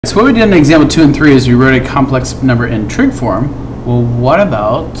So what we did in example 2 and 3 is we wrote a complex number in trig form. Well, what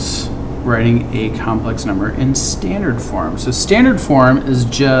about writing a complex number in standard form? So standard form is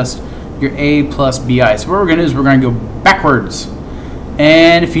just your a plus bi. So what we're going to do is we're going to go backwards.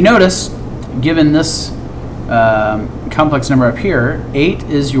 And if you notice, given this complex number up here, 8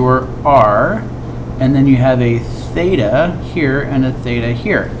 is your r, and then you have a theta here and a theta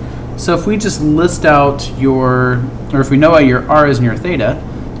here. So if we just list out or if we know what your r is and your theta,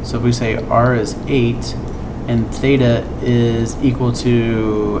 so if we say r is 8 and theta is equal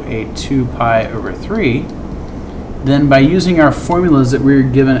to a 2 pi over 3, then by using our formulas that we were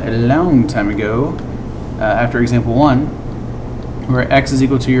given a long time ago, after example 1, where x is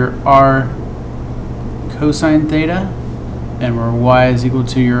equal to your r cosine theta, and where y is equal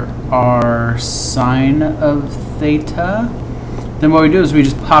to your r sine of theta, then what we do is we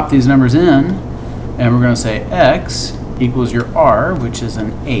just pop these numbers in, and we're going to say x equals your r, which is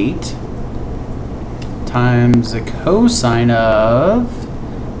an 8, times the cosine of,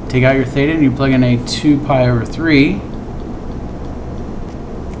 take out your theta and you plug in a 2 pi over 3.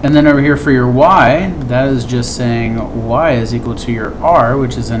 And then over here for your y, that is just saying y is equal to your r,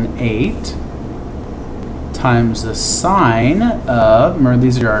 which is an 8, times the sine of, remember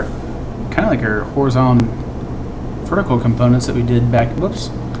these are our kind of like our horizontal vertical components that we did back, in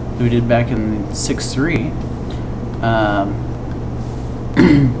 6.3.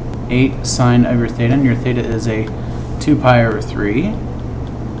 8 sine over theta, and your theta is a 2 pi over 3.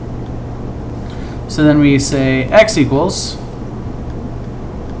 So then we say x equals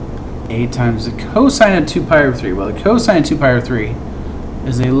 8 times the cosine of 2 pi over 3. Well, the cosine of 2 pi over 3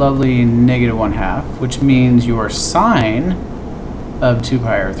 is a lovely negative 1/2, which means your sine of 2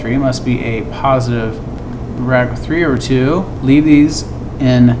 pi over 3 must be a positive radical 3 over 2. Leave these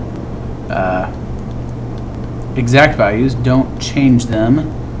in exact values. Don't change them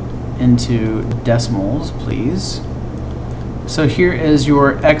into decimals, please. So here is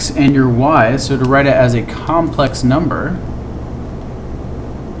your x and your y. So to write it as a complex number,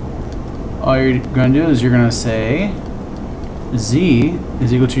 all you're going to do is you're going to say z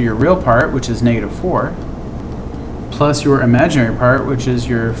is equal to your real part, which is negative 4, plus your imaginary part, which is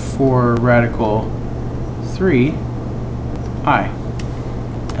your 4 radical 3 I.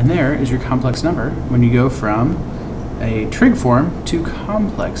 And there is your complex number when you go from a trig form to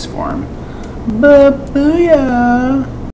complex form. Booyah!